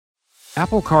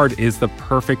Apple Card is the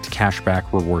perfect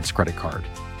cashback rewards credit card.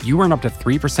 You earn up to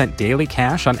 3% daily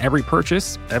cash on every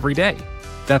purchase every day.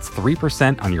 That's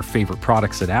 3% on your favorite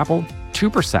products at Apple,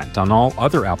 2% on all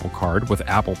other Apple Card with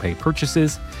Apple Pay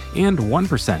purchases, and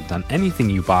 1% on anything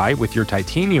you buy with your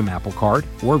titanium Apple Card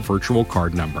or virtual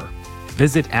card number.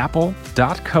 Visit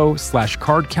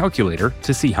apple.co/card calculator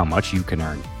to see how much you can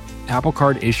earn. Apple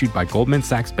Card issued by Goldman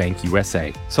Sachs Bank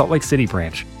USA, Salt Lake City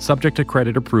branch, subject to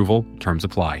credit approval, terms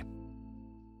apply.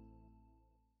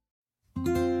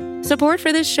 Support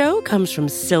for this show comes from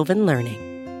Sylvan Learning.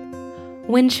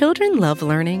 When children love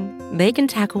learning, they can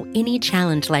tackle any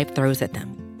challenge life throws at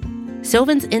them.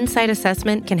 Sylvan's Insight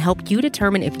Assessment can help you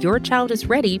determine if your child is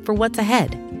ready for what's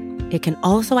ahead. It can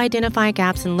also identify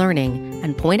gaps in learning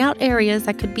and point out areas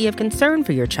that could be of concern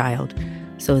for your child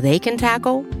so they can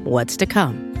tackle what's to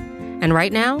come. And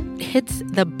right now, it's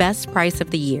the best price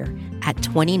of the year at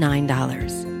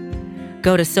 $29.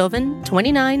 Go to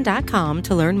sylvan29.com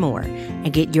to learn more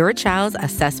and get your child's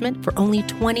assessment for only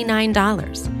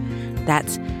 $29.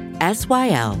 That's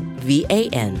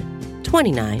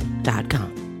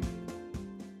SYLVAN29.com.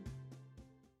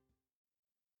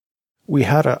 We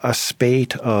had a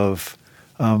spate of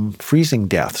freezing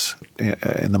deaths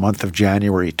in the month of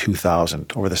January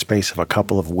 2000. Over the space of a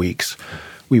couple of weeks,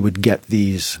 we would get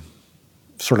these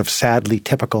sort of sadly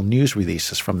typical news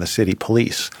releases from the city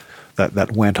police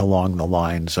that went along the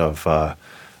lines of,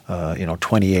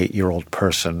 28-year-old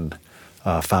person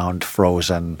found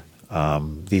frozen.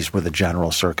 These were the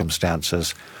general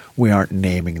circumstances. We aren't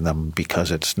naming them because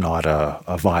it's not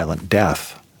a violent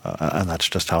death, and that's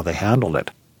just how they handled it.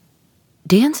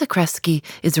 Dan Zakreski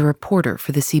is a reporter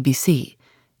for the CBC.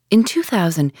 In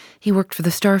 2000, he worked for the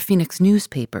Star Phoenix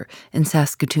newspaper in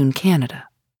Saskatoon, Canada.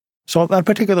 So that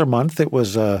particular month, it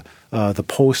was the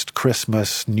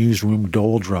post-Christmas newsroom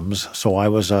doldrums. So I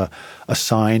was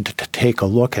assigned to take a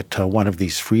look at one of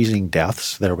these freezing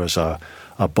deaths. There was a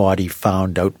body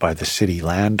found out by the city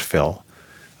landfill,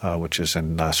 which is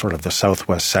in sort of the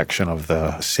southwest section of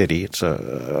the city. It's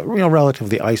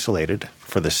relatively isolated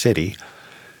for the city.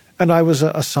 And I was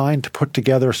assigned to put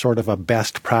together sort of a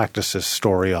best practices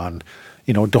story on,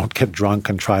 don't get drunk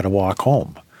and try to walk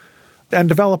home. And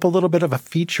develop a little bit of a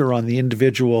feature on the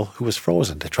individual who was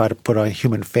frozen to try to put a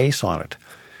human face on it.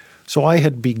 So I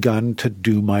had begun to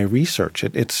do my research.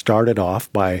 It started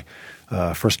off by,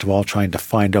 first of all, trying to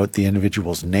find out the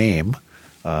individual's name.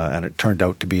 And it turned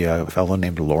out to be a fellow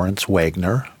named Lawrence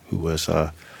Wagner, who was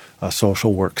a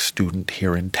social work student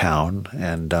here in town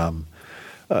and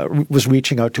was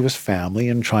reaching out to his family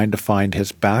and trying to find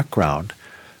his background.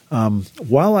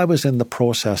 While I was in the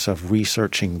process of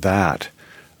researching that,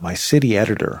 my city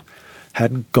editor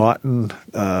had gotten,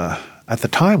 at the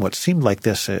time, what seemed like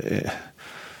this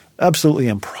absolutely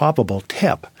improbable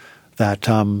tip that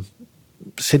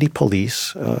city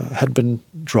police had been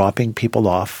dropping people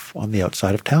off on the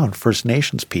outside of town, First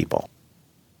Nations people.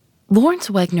 Lawrence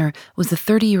Wagner was a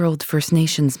 30-year-old First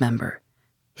Nations member.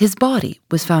 His body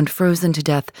was found frozen to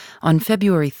death on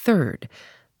February 3rd,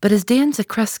 but as Dan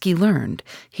Zakreski learned,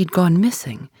 he'd gone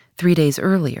missing 3 days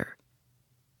earlier.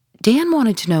 Dan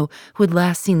wanted to know who had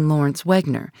last seen Lawrence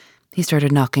Wagner. He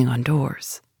started knocking on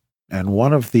doors. And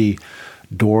one of the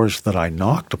doors that I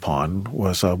knocked upon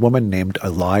was a woman named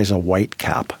Eliza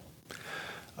Whitecap.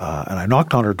 And I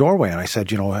knocked on her doorway and I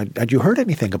said, had you heard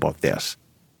anything about this?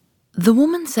 The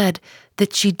woman said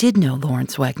that she did know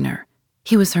Lawrence Wagner.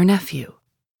 He was her nephew.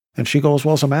 And she goes,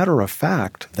 well, as a matter of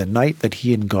fact, the night that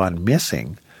he had gone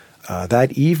missing,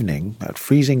 that evening, that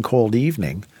freezing cold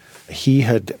evening, he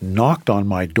had knocked on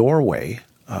my doorway,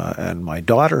 and my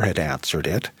daughter had answered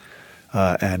it,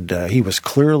 and he was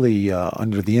clearly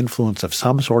under the influence of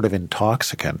some sort of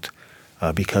intoxicant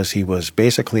because he was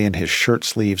basically in his shirt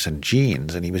sleeves and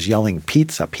jeans, and he was yelling,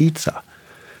 "Pizza, pizza."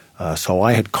 So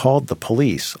I had called the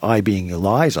police, I being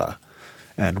Eliza,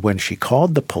 and when she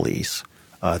called the police,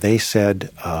 they said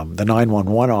the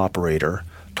 911 operator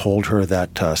told her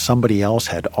that somebody else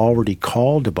had already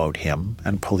called about him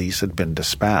and police had been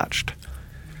dispatched.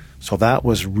 So that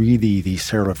was really the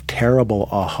sort of terrible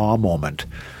aha moment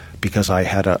because I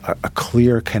had a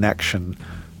clear connection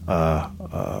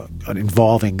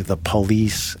involving the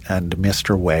police and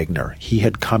Mr. Wagner. He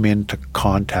had come into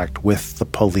contact with the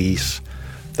police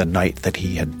the night that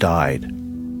he had died.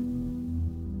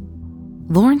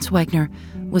 Lawrence Wagner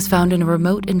was found in a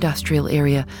remote industrial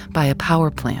area by a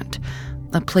power plant,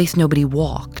 a place nobody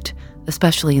walked,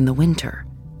 especially in the winter.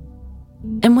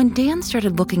 And when Dan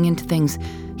started looking into things,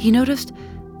 he noticed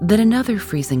that another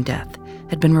freezing death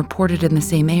had been reported in the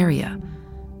same area.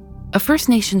 A First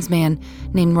Nations man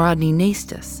named Rodney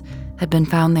Nastus had been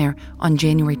found there on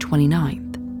January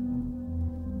 29th.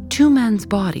 2 men's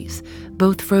bodies,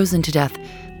 both frozen to death,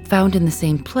 found in the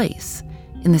same place,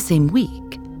 in the same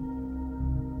week.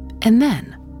 And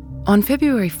then, on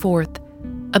February 4th,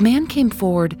 a man came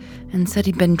forward and said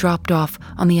he'd been dropped off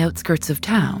on the outskirts of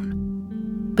town.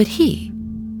 But he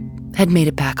had made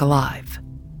it back alive.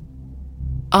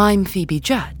 I'm Phoebe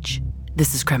Judge.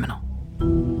 This is Criminal.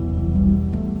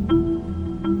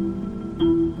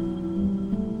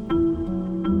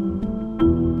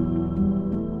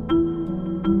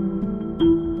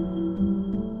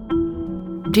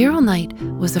 Daryl Knight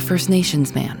was a First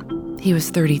Nations man. He was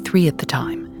 33 at the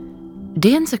time.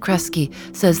 Dan Zakreski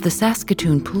says the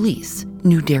Saskatoon police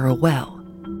knew Daryl well.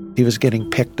 He was getting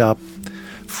picked up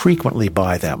frequently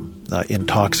by them,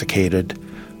 intoxicated,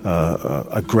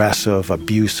 aggressive,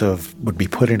 abusive, would be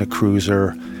put in a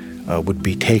cruiser, would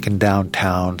be taken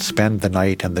downtown, spend the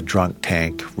night in the drunk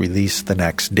tank, released the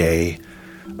next day,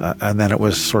 and then it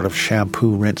was sort of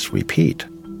shampoo, rinse, repeat.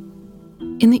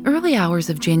 In the early hours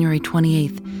of January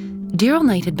 28th, Daryl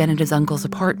Knight had been at his uncle's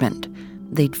apartment.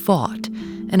 They'd fought,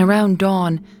 and around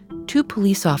dawn, 2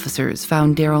 police officers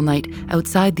found Daryl Knight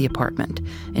outside the apartment,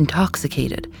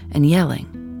 intoxicated and yelling.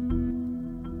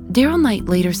 Daryl Knight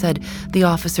later said the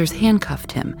officers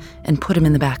handcuffed him and put him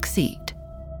in the back seat.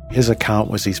 His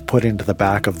account was he's put into the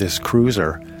back of this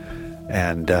cruiser,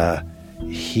 and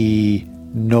he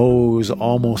knows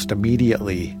almost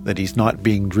immediately that he's not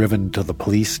being driven to the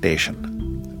police station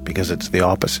because it's the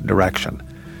opposite direction.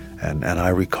 And I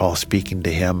recall speaking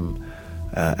to him,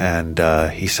 and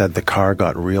he said the car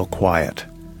got real quiet.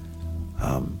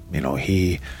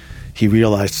 He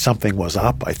realized something was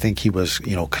up. I think he was,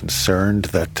 concerned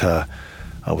that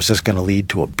was this going to lead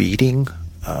to a beating?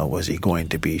 Was he going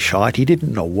to be shot? He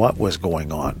didn't know what was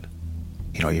going on.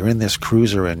 You're in this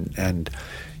cruiser and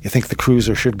you think the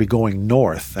cruiser should be going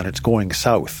north and it's going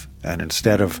south. And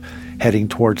instead of heading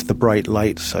towards the bright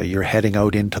lights, you're heading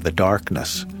out into the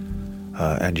darkness.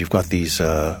 And you've got these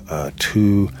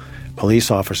 2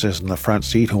 police officers in the front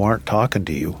seat who aren't talking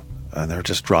to you, and they're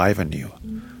just driving you.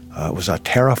 It was a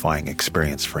terrifying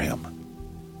experience for him.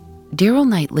 Daryl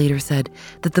Knight later said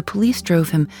that the police drove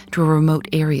him to a remote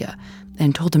area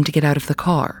and told him to get out of the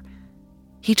car.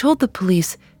 He told the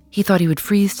police he thought he would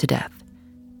freeze to death.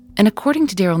 And according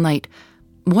to Daryl Knight,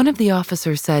 one of the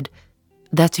officers said,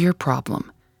 "That's your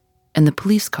problem," and the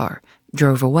police car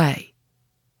drove away.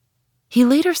 He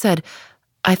later said,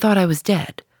 "I thought I was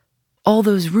dead. All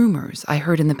those rumors I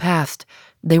heard in the past,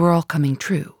 they were all coming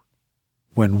true."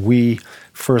 When we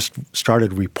first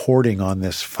started reporting on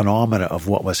this phenomena of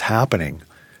what was happening,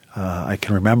 I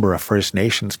can remember a First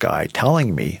Nations guy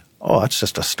telling me, "Oh, it's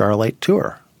just a Starlight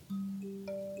Tour."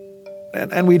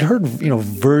 And we'd heard,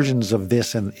 versions of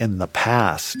this in the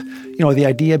past. The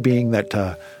idea being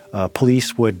that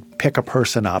police would pick a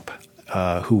person up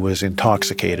who was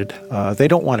intoxicated. They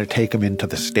don't want to take him into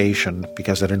the station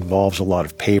because it involves a lot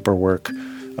of paperwork.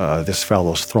 This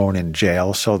fellow's thrown in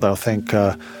jail. So they'll think,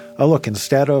 look,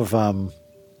 instead of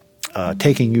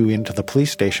taking you into the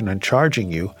police station and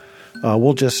charging you,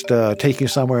 we'll just take you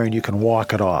somewhere and you can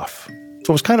walk it off.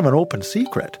 So it was kind of an open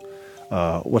secret.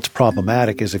 What's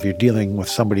problematic is if you're dealing with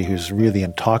somebody who's really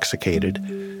intoxicated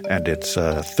and it's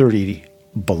 30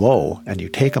 below and you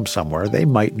take them somewhere, they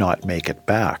might not make it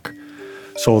back.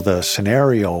 So the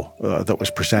scenario that was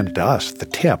presented to us, the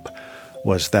tip,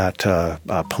 was that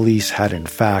police had in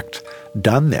fact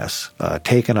done this,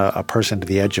 taken a person to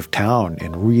the edge of town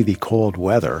in really cold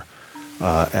weather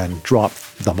and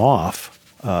dropped them off,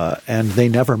 and they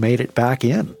never made it back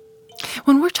in.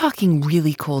 When we're talking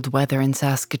really cold weather in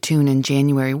Saskatoon in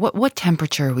January, what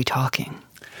temperature are we talking?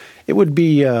 It would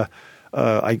be,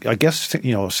 I guess,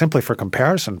 simply for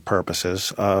comparison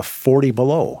purposes, 40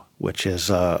 below, which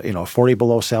is, 40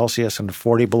 below Celsius and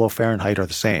 40 below Fahrenheit are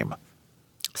the same.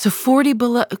 So 40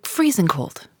 below, freezing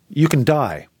cold. You can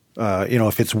die.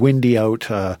 If it's windy out,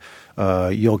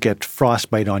 you'll get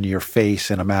frostbite on your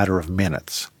face in a matter of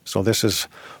minutes. So this is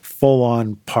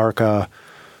full-on parka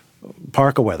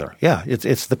weather. Yeah,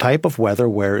 it's the type of weather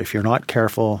where if you're not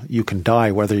careful, you can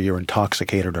die whether you're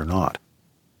intoxicated or not.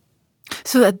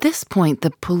 So at this point,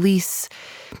 the police,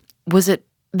 was it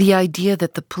the idea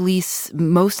that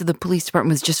most of the police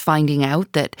department was just finding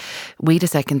out that, wait a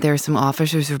second, there are some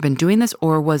officers who've been doing this?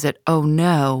 Or was it, oh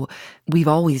no, we've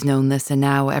always known this and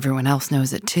now everyone else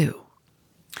knows it too?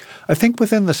 I think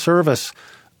within the service,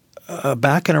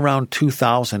 back in around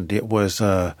 2000, it was,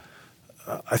 I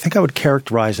think I would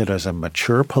characterize it as a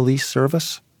mature police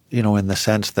service, in the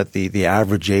sense that the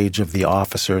average age of the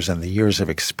officers and the years of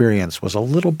experience was a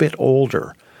little bit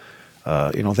older.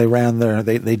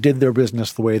 They did their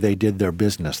business the way they did their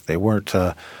business. They weren't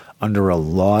under a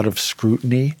lot of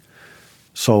scrutiny.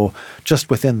 So just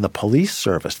within the police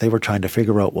service, they were trying to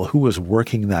figure out, well, who was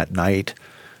working that night?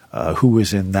 Who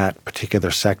was in that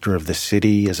particular sector of the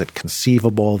city? Is it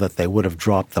conceivable that they would have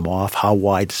dropped them off? How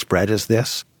widespread is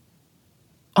this?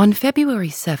 On February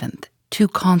 7th, 2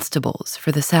 constables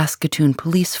for the Saskatoon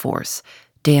police force,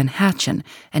 Dan Hatchen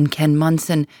and Ken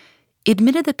Munson,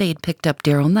 admitted that they had picked up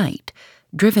Daryl Knight,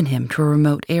 driven him to a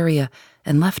remote area,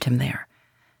 and left him there.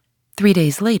 3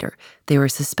 days later, they were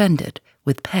suspended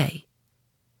with pay.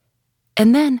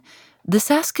 And then, the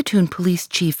Saskatoon police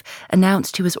chief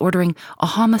announced he was ordering a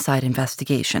homicide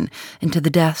investigation into the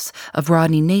deaths of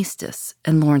Rodney Nastis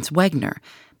and Lawrence Wegner,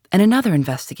 and another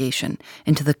investigation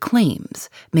into the claims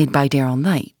made by Daryl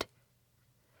Knight.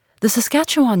 The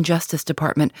Saskatchewan Justice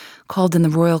Department called in the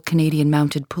Royal Canadian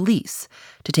Mounted Police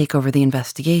to take over the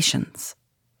investigations.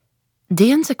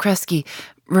 Dan Zakreski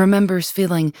remembers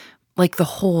feeling like the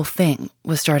whole thing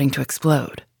was starting to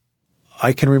explode.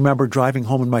 I can remember driving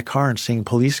home in my car and seeing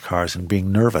police cars and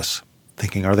being nervous,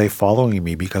 thinking, are they following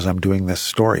me because I'm doing this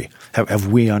story? Have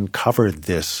we uncovered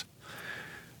this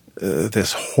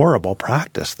horrible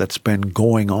practice that's been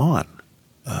going on?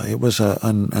 It was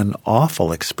an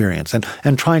awful experience.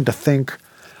 And trying to think,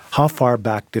 how far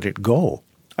back did it go?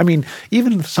 I mean,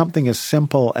 even something as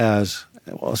simple as,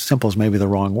 well, simple is maybe the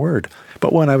wrong word,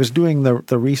 but when I was doing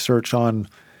the research on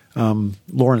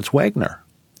Lawrence Wegner,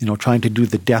 trying to do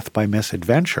the death by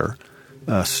misadventure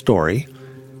story,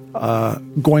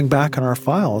 going back in our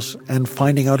files and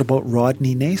finding out about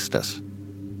Rodney Nastis,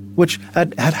 which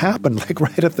had happened like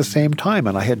right at the same time,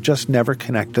 and I had just never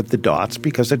connected the dots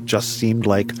because it just seemed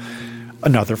like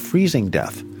another freezing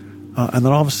death. And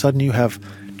then all of a sudden you have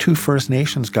 2 First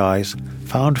Nations guys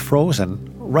found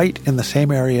frozen right in the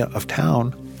same area of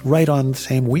town, right on the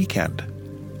same weekend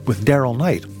with Daryl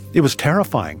Knight. It was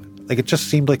terrifying. Like, it just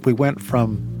seemed like we went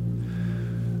from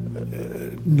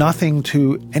nothing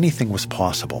to anything was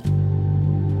possible.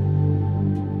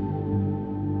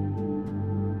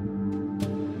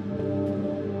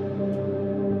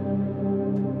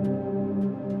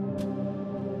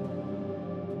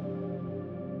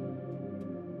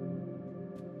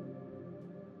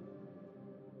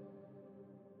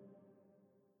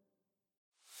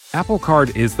 Apple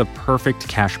Card is the perfect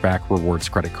cashback rewards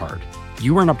credit card.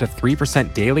 You earn up to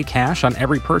 3% daily cash on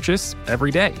every purchase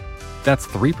every day. That's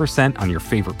 3% on your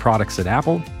favorite products at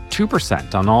Apple,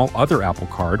 2% on all other Apple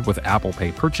Card with Apple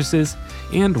Pay purchases,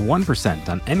 and 1%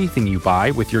 on anything you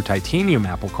buy with your titanium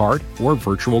Apple Card or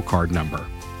virtual card number.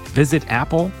 Visit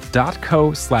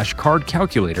apple.co/card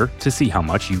calculator to see how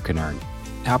much you can earn.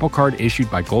 Apple Card issued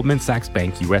by Goldman Sachs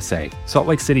Bank USA, Salt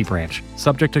Lake City branch,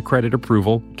 subject to credit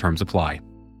approval, terms apply.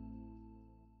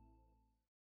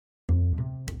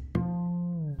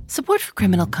 Support for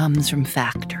Criminal comes from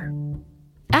Factor.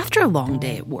 After a long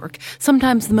day at work,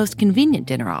 sometimes the most convenient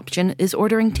dinner option is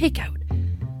ordering takeout.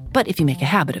 But if you make a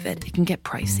habit of it, it can get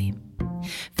pricey.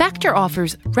 Factor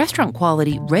offers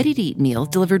restaurant-quality, ready-to-eat meals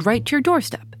delivered right to your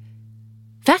doorstep.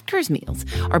 Factor's meals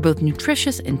are both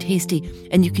nutritious and tasty,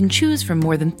 and you can choose from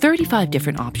more than 35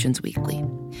 different options weekly.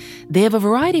 They have a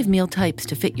variety of meal types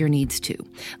to fit your needs too,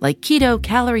 like keto,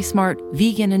 calorie smart,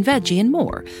 vegan, and veggie, and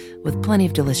more, with plenty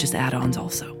of delicious add-ons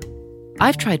also.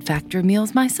 I've tried Factor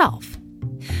meals myself.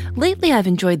 Lately, I've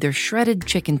enjoyed their shredded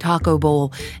chicken taco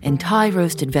bowl and Thai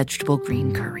roasted vegetable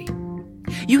green curry.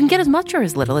 You can get as much or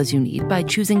as little as you need by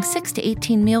choosing 6 to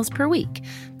 18 meals per week.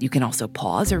 You can also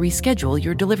pause or reschedule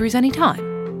your deliveries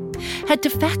anytime. Head to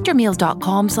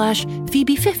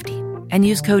factormeals.com/Phoebe50 and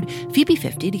use code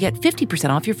Phoebe50 to get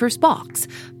 50% off your first box,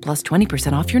 plus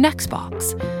 20% off your next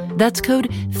box. That's code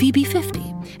Phoebe50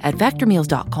 at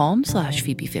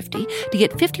factormeals.com/Phoebe50 to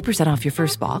get 50% off your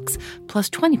first box, plus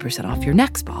 20% off your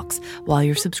next box while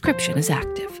your subscription is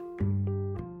active.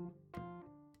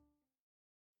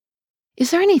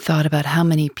 Is there any thought about how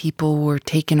many people were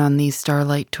taken on these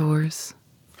Starlight Tours?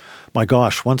 My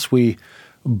gosh, once we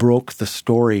broke the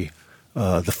story,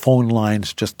 the phone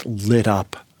lines just lit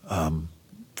up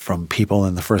from people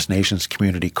in the First Nations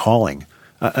community calling,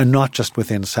 and not just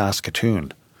within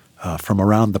Saskatoon, from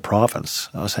around the province,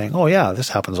 saying, oh yeah, this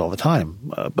happens all the time.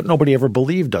 But nobody ever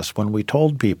believed us when we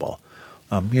told people.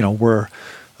 We're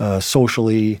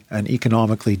socially and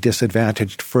economically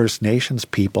disadvantaged First Nations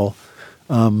people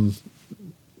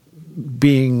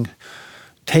being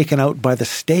taken out by the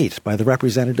state, by the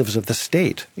representatives of the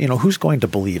state. Who's going to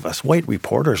believe us? White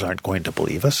reporters aren't going to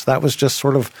believe us. That was just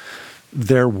sort of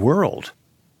their world.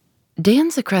 Dan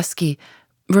Zakreski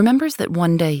remembers that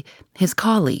one day his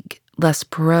colleague, Les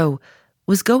Perot,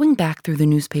 was going back through the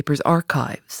newspaper's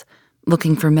archives,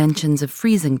 looking for mentions of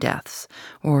freezing deaths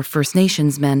or First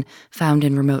Nations men found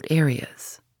in remote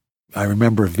areas. I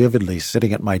remember vividly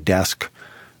sitting at my desk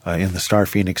in the Star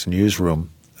Phoenix newsroom,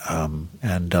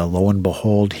 and lo and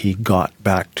behold, he got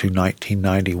back to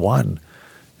 1991.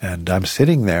 And I'm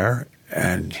sitting there,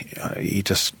 and he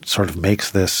just sort of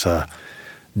makes this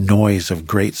noise of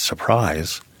great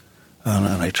surprise.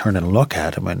 And I turn and look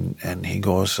at him, and he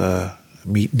goes,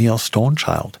 "Meet Neil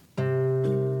Stonechild."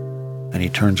 And he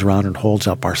turns around and holds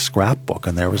up our scrapbook,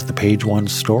 and there was the page one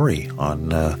story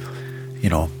on,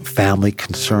 family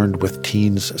concerned with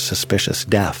teen's suspicious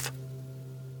death.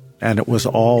 And it was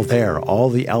all there, all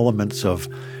the elements of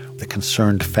the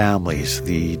concerned families,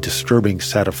 the disturbing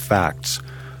set of facts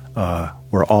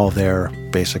were all there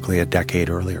basically a decade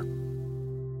earlier.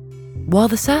 While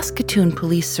the Saskatoon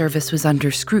Police Service was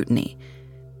under scrutiny,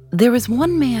 there was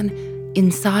one man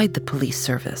inside the police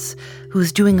service who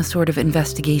was doing a sort of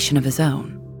investigation of his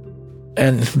own.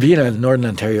 And being a Northern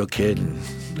Ontario kid,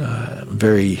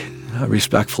 very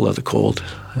respectful of the cold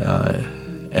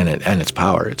and its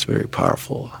power, it's a very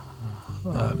powerful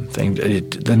thing.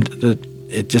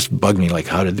 It just bugged me, like,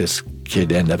 how did this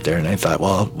kid end up there? And I thought,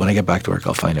 well, when I get back to work,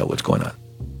 I'll find out what's going on.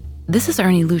 This is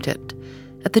Ernie Lutet.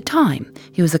 At the time,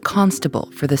 he was a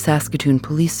constable for the Saskatoon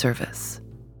Police Service.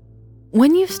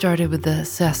 When you started with the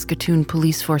Saskatoon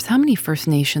Police Force, how many First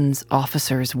Nations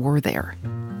officers were there?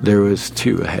 There was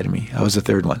 2 ahead of me. I was the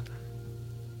third one.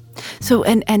 So,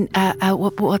 and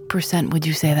what percent would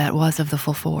you say that was of the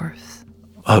full force?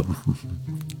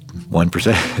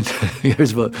 1%.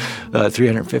 There's about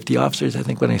 350 officers, I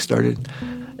think, when I started.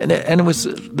 And it was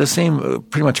the same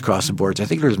pretty much across the boards. I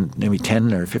think there was maybe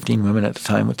 10 or 15 women at the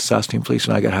time with the Saskatoon Police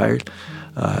when I got hired.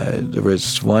 There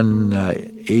was one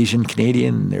Asian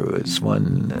Canadian. There was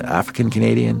one African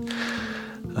Canadian.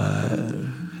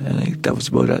 And I think that was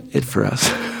about it for us.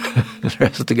 The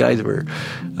rest of the guys were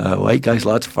white guys,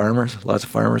 lots of farmers,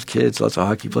 kids, lots of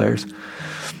hockey players.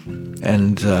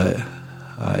 And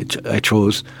I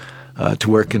chose to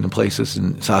work in the places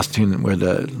in Saskatoon where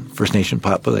the First Nation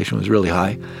population was really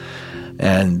high.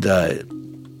 And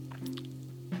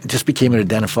just became an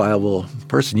identifiable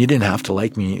person. You didn't have to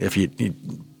like me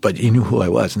but you knew who I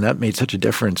was, and that made such a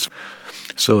difference.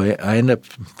 So I ended up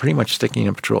pretty much sticking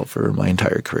in patrol for my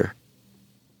entire career.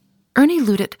 Ernie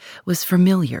Lutet was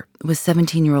familiar with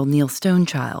 17-year-old Neil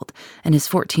Stonechild and his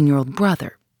 14-year-old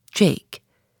brother, Jake.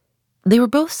 They were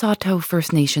both Saulteaux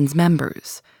First Nations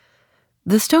members.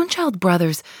 The Stonechild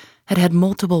brothers had had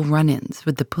multiple run-ins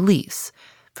with the police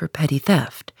for petty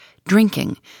theft,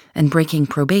 drinking, and breaking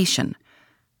probation.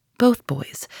 Both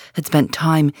boys had spent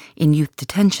time in youth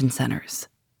detention centers.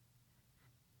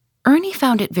 Ernie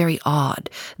found it very odd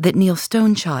that Neil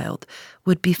Stonechild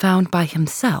would be found by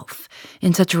himself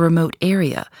in such a remote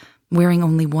area, wearing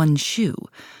only one shoe,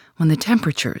 when the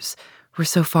temperatures were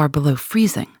so far below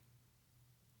freezing.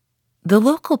 The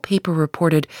local paper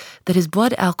reported that his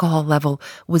blood alcohol level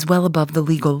was well above the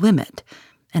legal limit,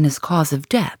 and his cause of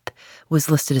death was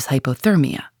listed as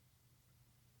hypothermia.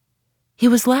 He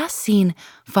was last seen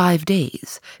 5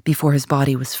 days before his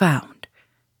body was found.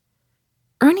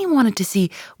 Ernie wanted to see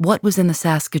what was in the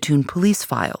Saskatoon police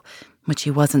file, which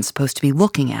he wasn't supposed to be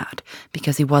looking at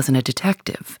because he wasn't a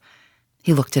detective.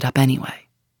 He looked it up anyway.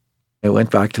 I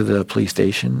went back to the police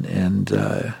station and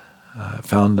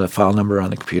found the file number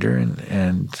on the computer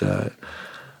and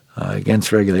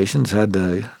against regulations, had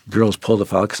the girls pull the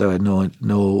file because I had no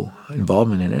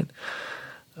involvement in it.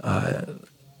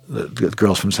 The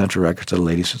girls from Central Records, the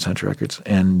ladies from Central Records,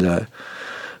 and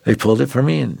they pulled it for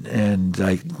me, and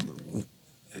I,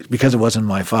 because it wasn't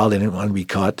my file, they didn't want to be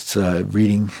caught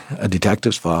reading a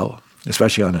detective's file,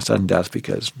 especially on a sudden death,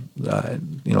 because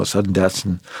sudden deaths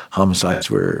and homicides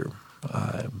were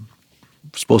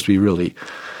supposed to be really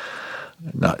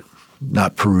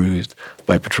not perused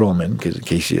by patrolmen, because in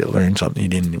case you learned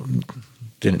something you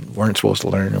weren't supposed to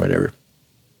learn or whatever.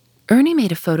 Ernie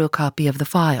made a photocopy of the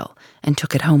file and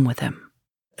took it home with him.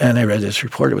 And I read this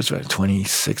report. It was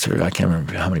 26 or I can't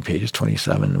remember how many pages,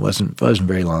 27. It wasn't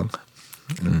very long.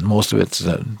 And most of it's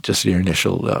just your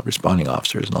initial responding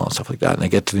officers and all that stuff like that. And I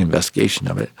get to the investigation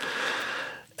of it.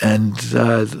 And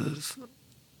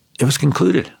it was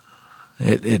concluded.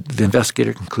 The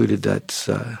investigator concluded that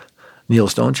Neil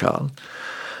Stonechild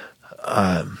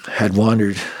had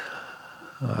wandered,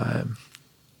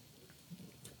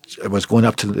 was going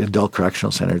up to the adult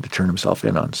correctional center to turn himself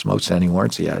in on some outstanding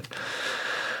warrants he had.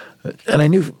 And I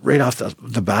knew right off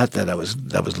the bat that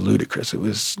was ludicrous. It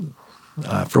was,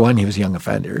 for one, he was a young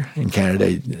offender. In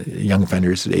Canada, young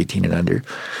offenders is 18 and under.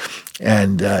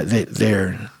 And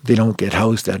they don't get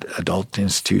housed at adult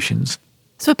institutions.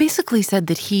 So it basically said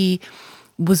that he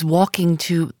was walking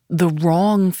to the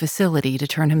wrong facility to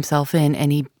turn himself in,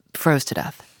 and he froze to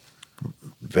death.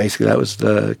 basically that was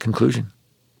the conclusion.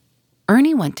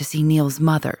 Ernie went to see Neil's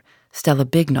mother, Stella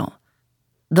Bignell.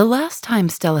 The last time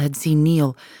Stella had seen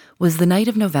Neil was the night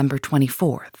of November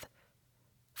 24th.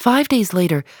 5 days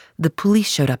later, the police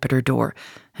showed up at her door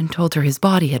and told her his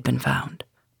body had been found.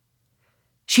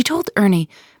 She told Ernie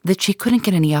that she couldn't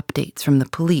get any updates from the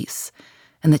police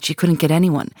and that she couldn't get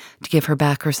anyone to give her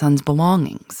back her son's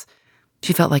belongings.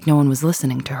 She felt like no one was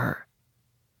listening to her.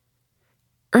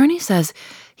 Ernie says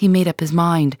he made up his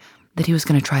mind that he was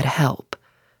going to try to help.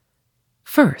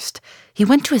 First, he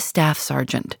went to his staff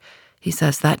sergeant. He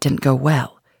says that didn't go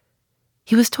well.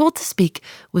 He was told to speak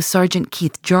with Sergeant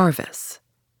Keith Jarvis.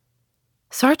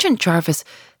 Sergeant Jarvis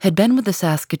had been with the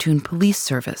Saskatoon Police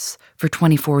Service for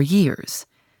 24 years,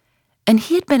 and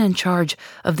he had been in charge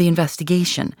of the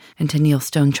investigation into Neil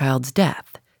Stonechild's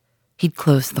death. He'd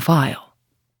closed the file.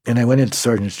 And I went into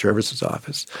Sergeant Jarvis's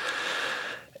office,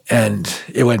 and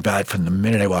it went bad from the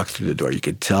minute I walked through the door. You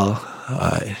could tell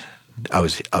I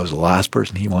was the last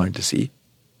person he wanted to see.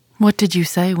 What did you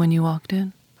say when you walked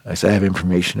in? I said, I have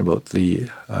information about the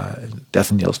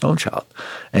death of Neil Stonechild.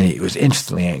 And he was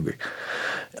instantly angry.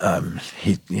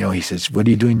 He says, what are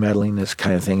you doing meddling, this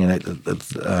kind of thing? And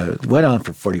it went on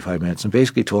for 45 minutes and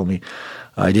basically told me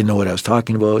I didn't know what I was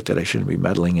talking about, that I shouldn't be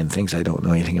meddling in things I don't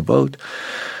know anything about.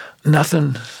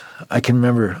 Nothing I can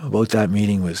remember about that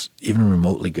meeting was even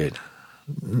remotely good.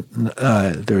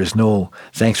 There was no,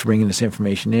 thanks for bringing this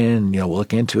information in, we'll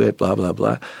look into it, blah, blah,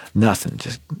 blah. Nothing,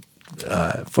 just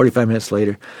 45 minutes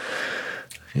later,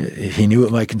 he knew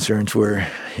what my concerns were.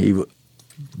 He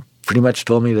pretty much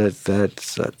told me that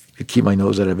to keep my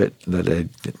nose out of it,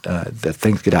 that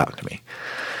things could happen to me.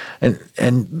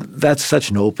 And that's such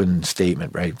an open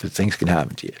statement, right? That things can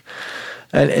happen to you.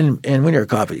 And when you're a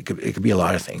cop, it could be a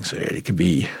lot of things. It could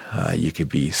be you could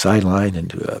be sidelined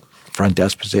into a front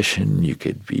desk position. You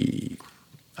could be,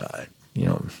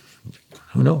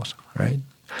 who knows, right?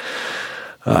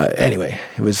 Anyway,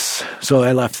 it was, so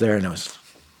I left there and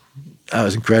I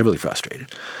was incredibly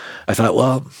frustrated. I thought,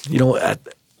 well,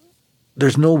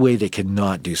 there's no way they could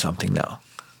not do something now.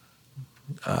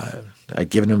 I'd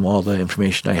given them all the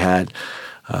information I had.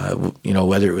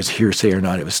 Whether it was hearsay or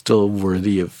not, it was still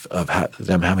worthy of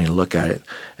them having a look at it.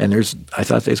 And I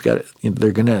thought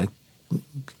they're going to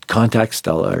contact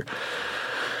Stella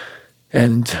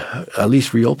and at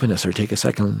least reopen this or take a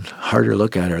second harder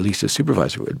look at it, or at least a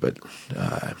supervisor would. But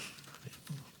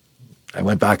I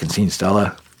went back and seen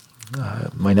Stella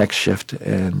my next shift,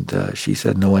 and she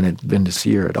said no one had been to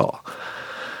see her at all,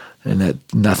 and that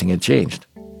nothing had changed.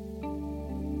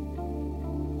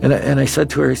 And I said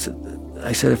to her,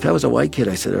 I said, if that was a white kid,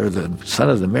 I said, or the son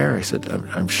of the mayor, I said,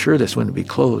 I'm sure this wouldn't be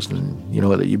closed, and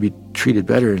that you'd be treated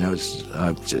better. And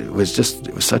it was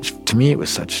such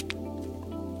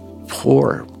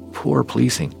poor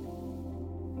policing.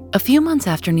 A few months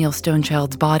after Neil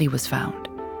Stonechild's body was found,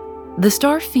 the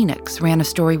Star Phoenix ran a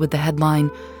story with the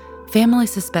headline, "Family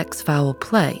Suspects Foul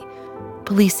Play.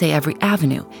 Police Say Every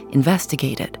Avenue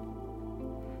Investigated."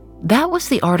 That was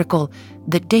the article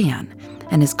that Dan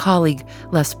and his colleague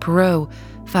Les Perot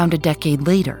found a decade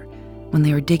later when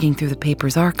they were digging through the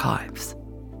paper's archives.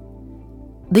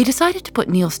 They decided to put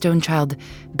Neil Stonechild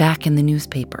back in the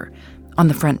newspaper, on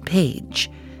the front page,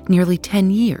 nearly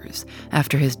 10 years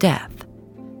after his death.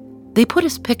 They put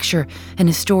his picture and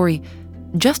his story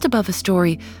just above a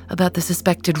story about the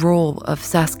suspected role of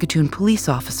Saskatoon police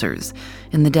officers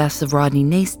in the deaths of Rodney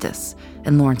Nastis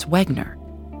and Lawrence Wegner.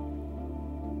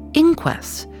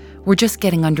 Inquests were just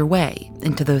getting underway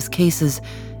into those cases,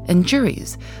 and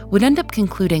juries would end up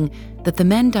concluding that the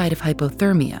men died of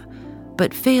hypothermia,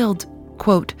 but failed,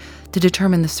 quote, to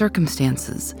determine the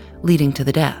circumstances leading to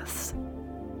the deaths.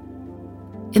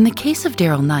 In the case of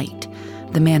Darrell Knight,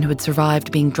 the man who had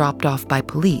survived being dropped off by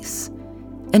police,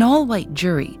 an all-white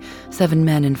jury, 7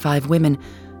 men and 5 women,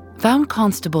 found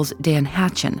constables Dan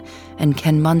Hatchin and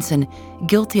Ken Munson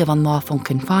guilty of unlawful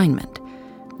confinement.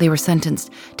 They were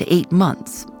sentenced to 8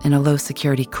 months in a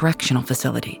low-security correctional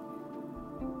facility.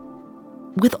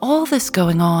 With all this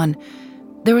going on,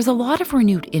 there was a lot of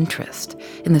renewed interest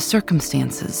in the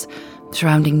circumstances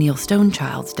surrounding Neil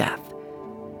Stonechild's death.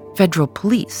 Federal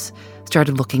police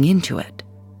started looking into it.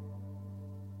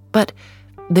 But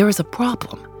there was a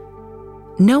problem.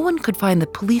 No one could find the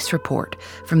police report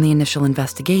from the initial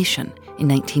investigation in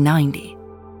 1990.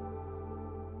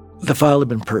 The file had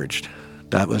been purged.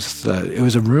 It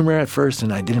was a rumor at first,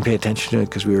 and I didn't pay attention to it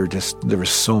because there were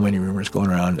so many rumors going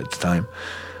around at the time.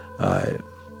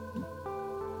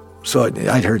 So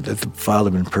I'd heard that the file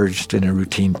had been purged in a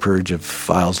routine purge of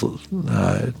files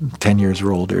 10 years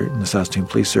or older in the Saskatoon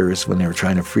Police Service when they were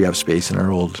trying to free up space in our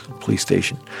old police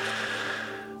station.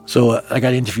 So I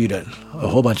got interviewed a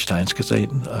whole bunch of times because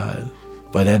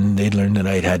by then they'd learned that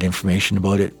I'd had information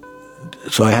about it.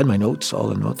 So I had my notes, all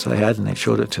the notes I had, and I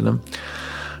showed it to them.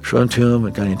 I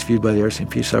got interviewed by the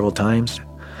RCMP several times.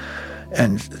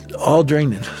 And all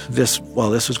during while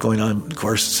this was going on, of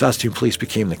course, Saskatoon Police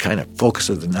became the kind of focus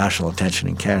of the national attention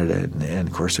in Canada. And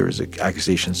of course, there was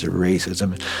accusations of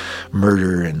racism,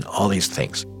 murder, and all these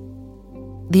things.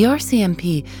 The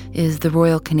RCMP is the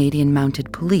Royal Canadian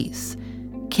Mounted Police,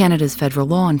 Canada's federal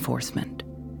law enforcement.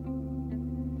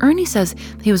 Ernie says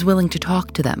he was willing to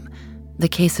talk to them. The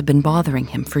case had been bothering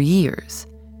him for years.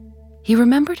 He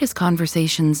remembered his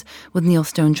conversations with Neil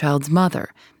Stonechild's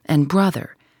mother and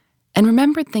brother, and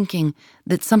remembered thinking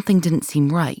that something didn't seem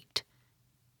right.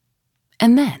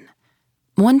 And then,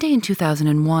 one day in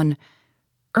 2001,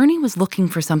 Ernie was looking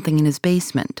for something in his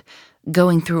basement,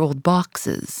 going through old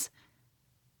boxes,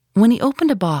 when he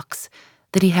opened a box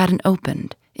that he hadn't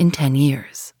opened in 10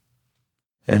 years.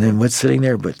 And then what's sitting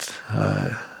there but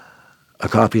a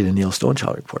copy of the Neil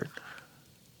Stonechild report.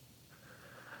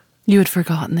 You had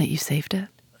forgotten that you saved it?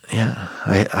 Yeah,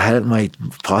 I had it in my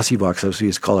posse box. That's what we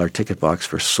used to call our ticket box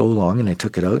for so long, and I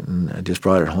took it out and I just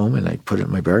brought it home and I put it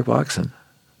in my barrack box, and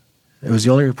it was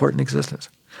the only report in existence.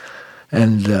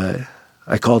 And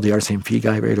I called the RCMP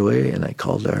guy right away, and I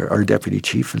called our deputy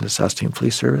chief in the Saskatoon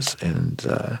Police Service, and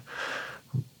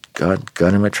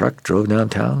got in my truck, drove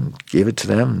downtown, gave it to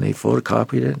them, and they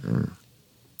photocopied it. And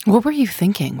what were you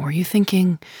thinking? Were you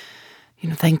thinking,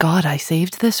 thank God I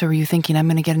saved this, or were you thinking I'm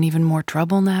going to get in even more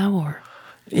trouble now, or?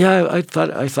 Yeah, I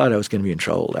thought I was going to be in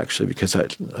trouble, actually, because we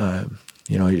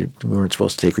weren't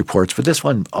supposed to take reports, but this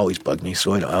one always bugged me,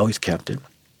 so I always kept it.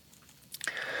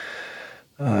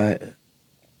 I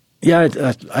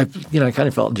kind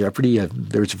of felt in jeopardy.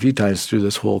 There was a few times through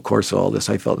this whole course of all this,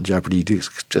 I felt in jeopardy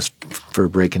just for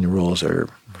breaking the rules or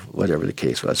whatever the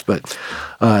case was. But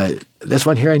this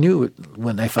one here, I knew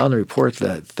when I found the report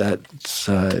that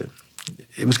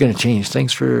it was going to change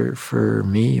things for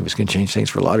me. It was going to change things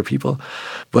for a lot of people.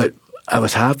 But I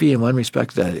was happy in one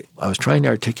respect that I was trying to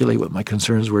articulate what my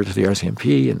concerns were to the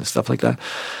RCMP and stuff like that.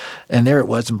 And there it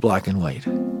was in black and white.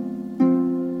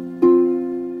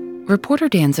 Reporter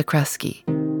Dan Zakreski.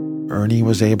 Ernie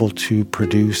was able to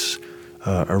produce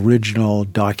original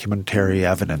documentary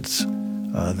evidence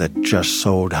that just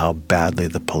showed how badly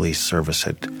the police service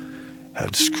had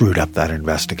screwed up that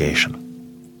investigation.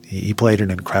 He played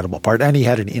an incredible part, and he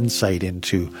had an insight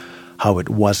into how it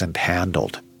wasn't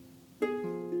handled.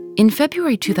 In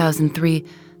February 2003,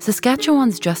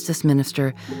 Saskatchewan's Justice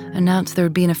Minister announced there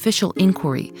would be an official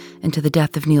inquiry into the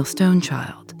death of Neil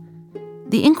Stonechild.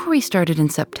 The inquiry started in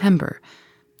September.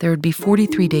 There would be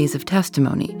 43 days of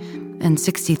testimony, and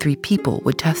 63 people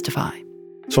would testify.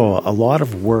 So a lot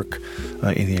of work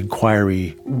in the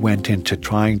inquiry went into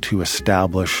trying to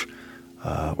establish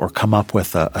or come up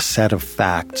with a set of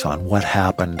facts on what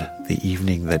happened the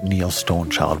evening that Neil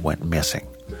Stonechild went missing.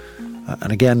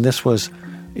 And again, this was,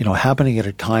 happening at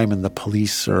a time in the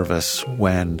police service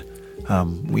when,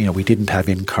 we didn't have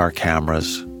in-car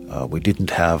cameras. We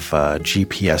didn't have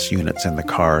GPS units in the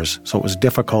cars. So it was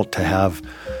difficult to have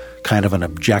kind of an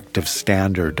objective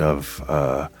standard of,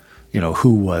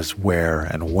 who was where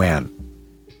and when.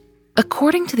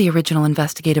 According to the original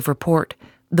investigative report,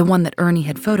 the one that Ernie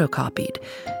had photocopied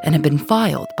and had been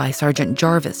filed by Sergeant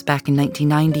Jarvis back in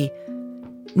 1990,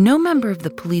 no member of the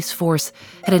police force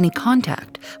had any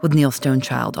contact with Neil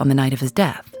Stonechild on the night of his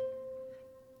death.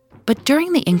 But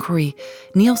during the inquiry,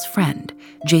 Neil's friend,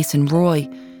 Jason Roy,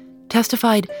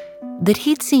 testified that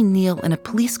he'd seen Neil in a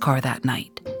police car that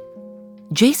night.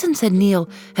 Jason said Neil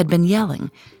had been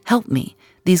yelling, "Help me,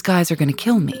 these guys are going to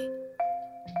kill me."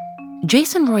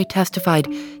 Jason Roy testified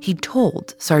he'd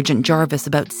told Sergeant Jarvis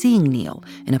about seeing Neil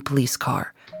in a police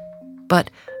car,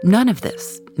 but none of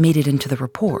this made it into the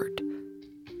report.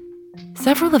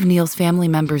 Several of Neil's family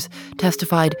members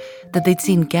testified that they'd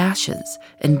seen gashes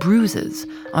and bruises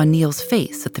on Neil's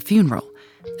face at the funeral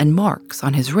and marks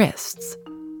on his wrists.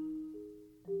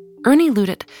 Ernie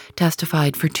Ludet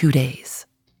testified for 2 days.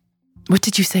 What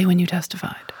did you say when you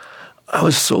testified?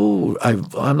 I'm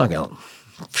not going to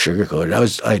sugarcoat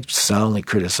it. I soundly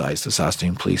criticized the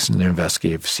Saskatoon Police and their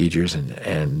investigative procedures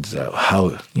and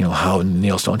how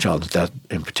Neil Stonechild's death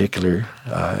in particular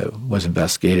was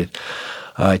investigated.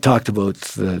 I talked about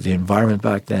the environment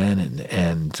back then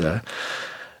and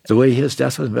the way his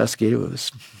death was investigated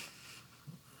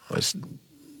was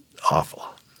awful,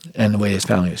 and the way his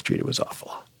family was treated was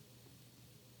awful.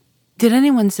 Did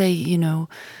anyone say, you're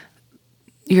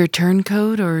a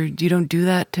turncoat, or you don't do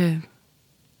that to...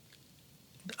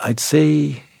 I'd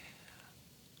say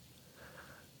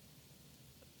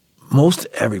most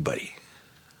everybody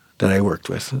that I worked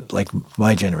with, like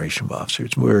my generation of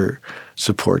officers, were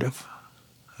supportive,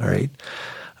 all right?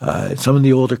 Some of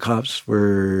the older cops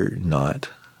were not.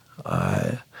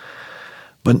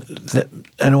 But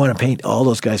I don't want to paint all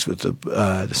those guys with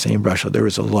the same brush. There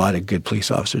was a lot of good police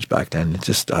officers back then. It's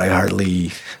just I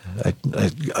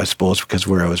suppose because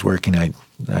where I was working, I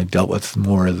dealt with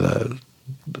more of the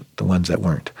ones that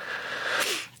weren't.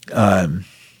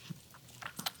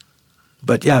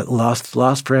 But yeah,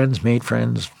 lost friends, made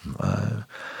friends.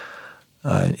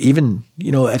 Even,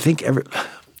 I think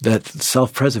that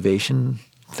self-preservation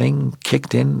thing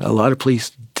kicked in. A lot of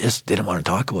police just didn't want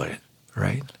to talk about it,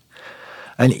 right?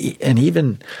 And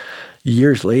even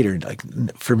years later, like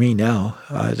for me now,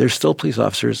 there's still police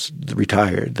officers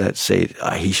retired that say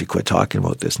he should quit talking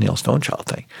about this Neil Stonechild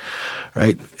thing,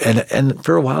 right? And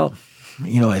for a while,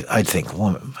 I'd think,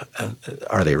 well,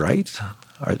 are they right?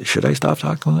 Should I stop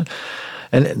talking about it?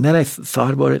 And then I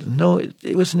thought about it. No,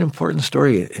 it was an important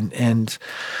story. And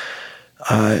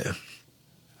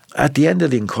at the end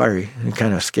of the inquiry, and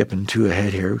kind of skipping too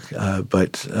ahead here,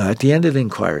 but at the end of the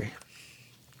inquiry,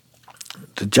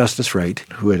 the Justice Wright,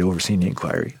 who had overseen the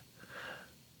inquiry,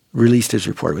 released his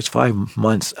report. It was 5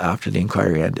 months after the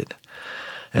inquiry ended.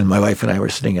 And my wife and I were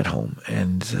sitting at home,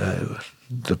 and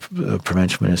the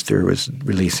prevention minister was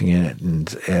releasing it,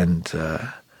 and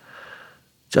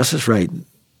Justice Wright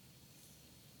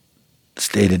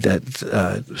stated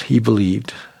that he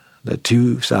believed that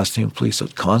 2 Saskatoon police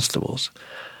constables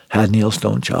had Neil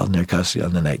Stonechild in their custody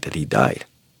on the night that he died.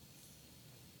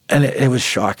 And it was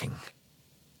shocking.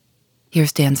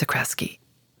 Here's Dan Zakreski.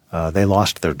 They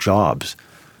lost their jobs.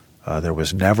 There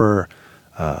was never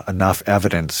enough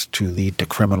evidence to lead to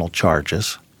criminal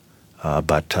charges,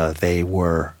 but they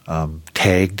were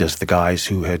tagged as the guys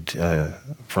who had,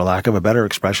 for lack of a better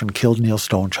expression, killed Neil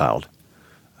Stonechild.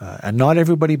 And not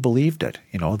everybody believed it.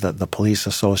 The police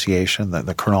association,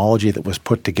 the chronology that was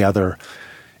put together,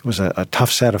 it was a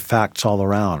tough set of facts all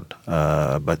around.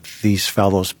 But these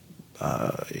fellows,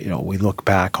 we look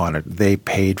back on it, they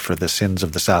paid for the sins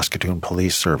of the Saskatoon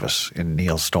Police Service in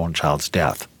Neil Stonechild's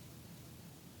death.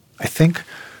 I think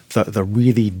the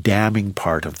really damning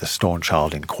part of the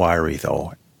Stonechild inquiry,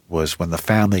 though, was when the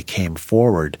family came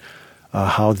forward,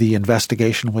 how the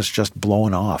investigation was just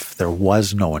blown off. There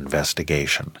was no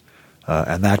investigation.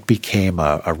 And that became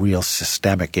a real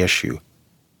systemic issue.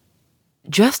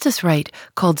 Justice Wright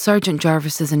called Sergeant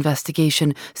Jarvis's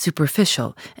investigation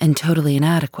superficial and totally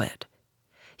inadequate.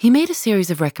 He made a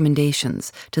series of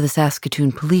recommendations to the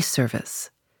Saskatoon Police Service.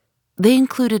 They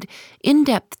included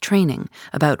in-depth training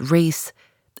about race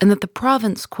and that the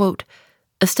province, quote,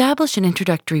 establish an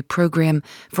introductory program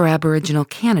for Aboriginal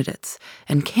candidates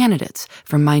and candidates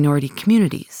from minority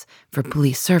communities for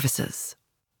police services.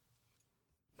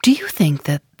 Do you think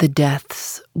that the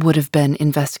deaths would have been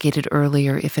investigated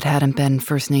earlier if it hadn't been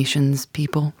First Nations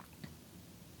people?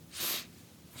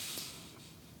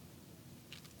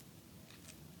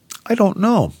 I don't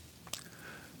know.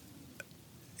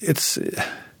 It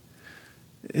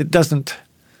doesn't,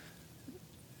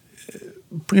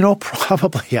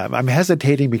 probably. I'm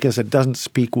hesitating because it doesn't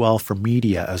speak well for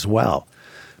media as well.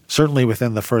 Certainly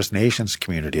within the First Nations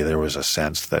community, there was a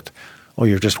sense that,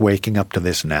 you're just waking up to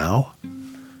this now?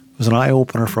 It was an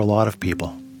eye-opener for a lot of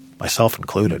people, myself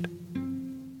included.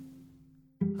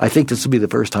 I think this will be the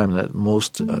first time that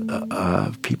most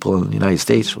people in the United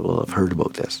States will have heard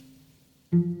about this.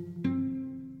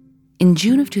 In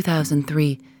June of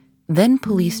 2003, then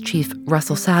Police Chief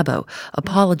Russell Sabo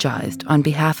apologized on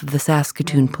behalf of the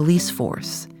Saskatoon Police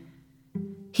Force.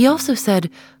 He also said,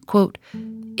 quote,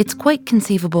 it's quite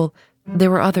conceivable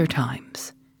there were other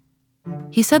times.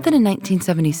 He said that in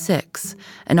 1976,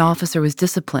 an officer was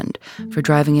disciplined for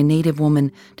driving a Native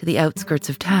woman to the outskirts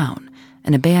of town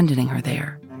and abandoning her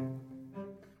there.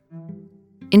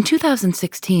 In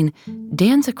 2016,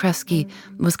 Dan Zakreski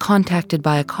was contacted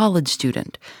by a college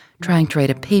student trying to write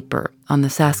a paper on the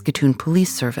Saskatoon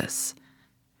Police Service.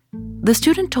 The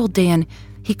student told Dan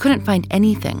he couldn't find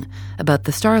anything about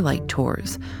the Starlight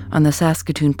Tours on the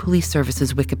Saskatoon Police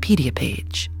Service's Wikipedia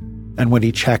page. And when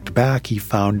he checked back, he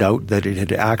found out that it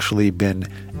had actually been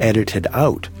edited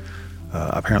out.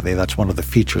 Apparently that's one of the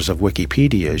features of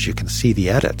Wikipedia, is you can see the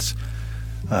edits.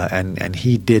 And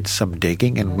he did some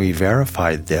digging, and we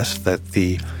verified this, that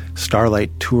the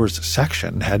Starlight Tours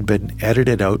section had been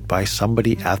edited out by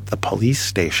somebody at the police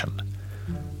station.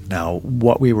 Now,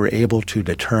 what we were able to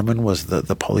determine was that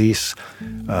the police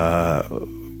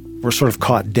were sort of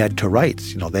caught dead to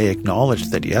rights. They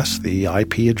acknowledged that, yes, the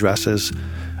IP addresses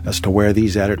as to where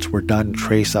these edits were done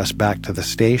trace us back to the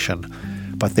station,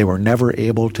 but they were never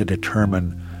able to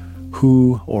determine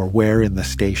who or where in the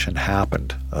station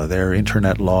happened. Their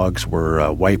internet logs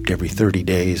were wiped every 30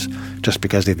 days just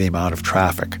because of the amount of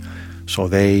traffic. So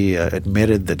they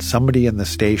admitted that somebody in the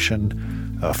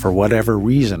station, for whatever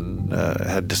reason,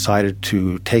 had decided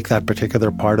to take that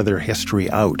particular part of their history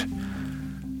out.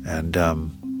 And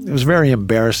it was very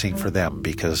embarrassing for them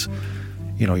because,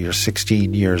 you're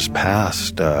 16 years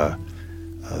past the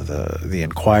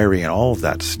inquiry and all of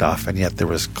that stuff, and yet there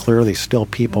was clearly still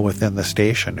people within the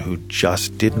station who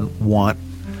just didn't want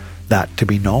that to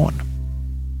be known.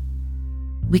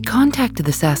 We contacted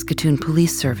the Saskatoon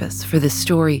Police Service for this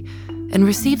story and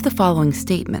received the following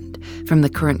statement from the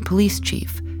current police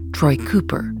chief, Troy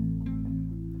Cooper.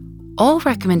 All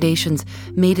recommendations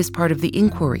made as part of the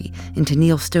inquiry into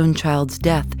Neil Stonechild's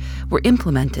death were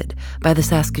implemented by the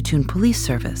Saskatoon Police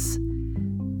Service.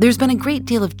 There's been a great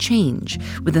deal of change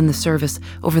within the service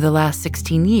over the last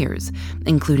 16 years,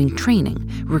 including training,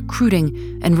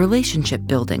 recruiting, and relationship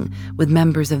building with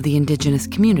members of the Indigenous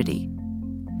community.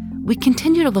 We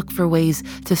continue to look for ways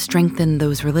to strengthen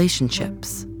those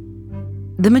relationships.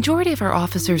 The majority of our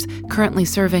officers currently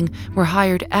serving were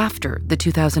hired after the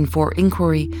 2004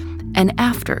 inquiry and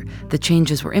after the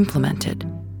changes were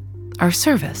implemented. Our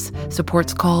service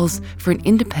supports calls for an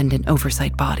independent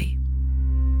oversight body.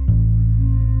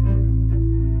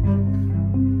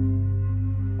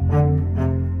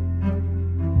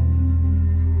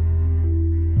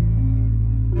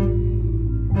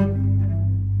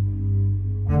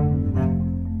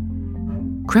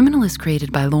 Criminal is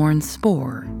created by Lauren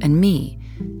Spohr and me.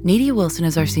 Nadia Wilson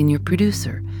is our senior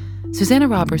producer. Susanna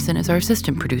Robertson is our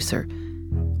assistant producer.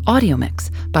 Audio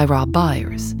mix by Rob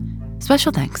Byers.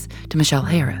 Special thanks to Michelle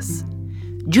Harris.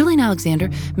 Julian Alexander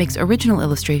makes original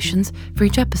illustrations for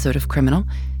each episode of Criminal.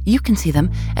 You can see them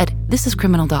at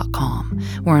thisiscriminal.com.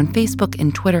 We're on Facebook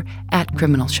and Twitter at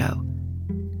Criminal Show.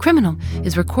 Criminal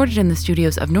is recorded in the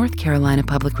studios of North Carolina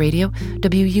Public Radio,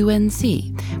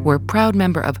 WUNC. We're a proud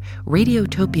member of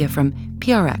Radiotopia from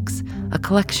PRX, a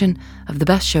collection of the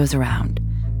best shows around,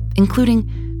 including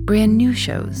brand new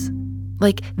shows,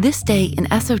 like This Day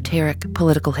in Esoteric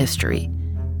Political History.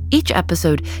 Each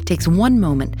episode takes one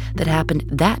moment that happened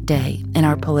that day in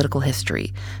our political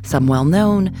history, some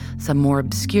well-known, some more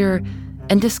obscure,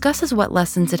 and discusses what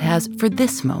lessons it has for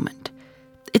this moment.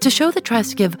 It's a show that tries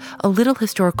to give a little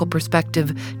historical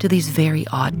perspective to these very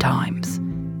odd times.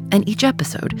 And each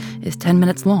episode is 10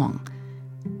 minutes long.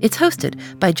 It's hosted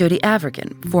by Jody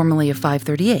Avergan, formerly of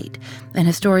 538, and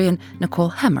historian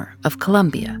Nicole Hemmer of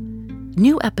Columbia.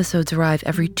 New episodes arrive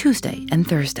every Tuesday and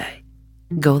Thursday.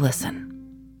 Go listen.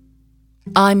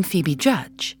 I'm Phoebe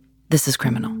Judge. This is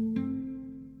Criminal.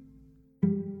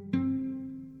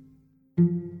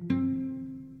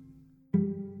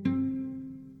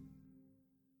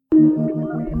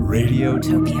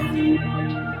 Radiotopia.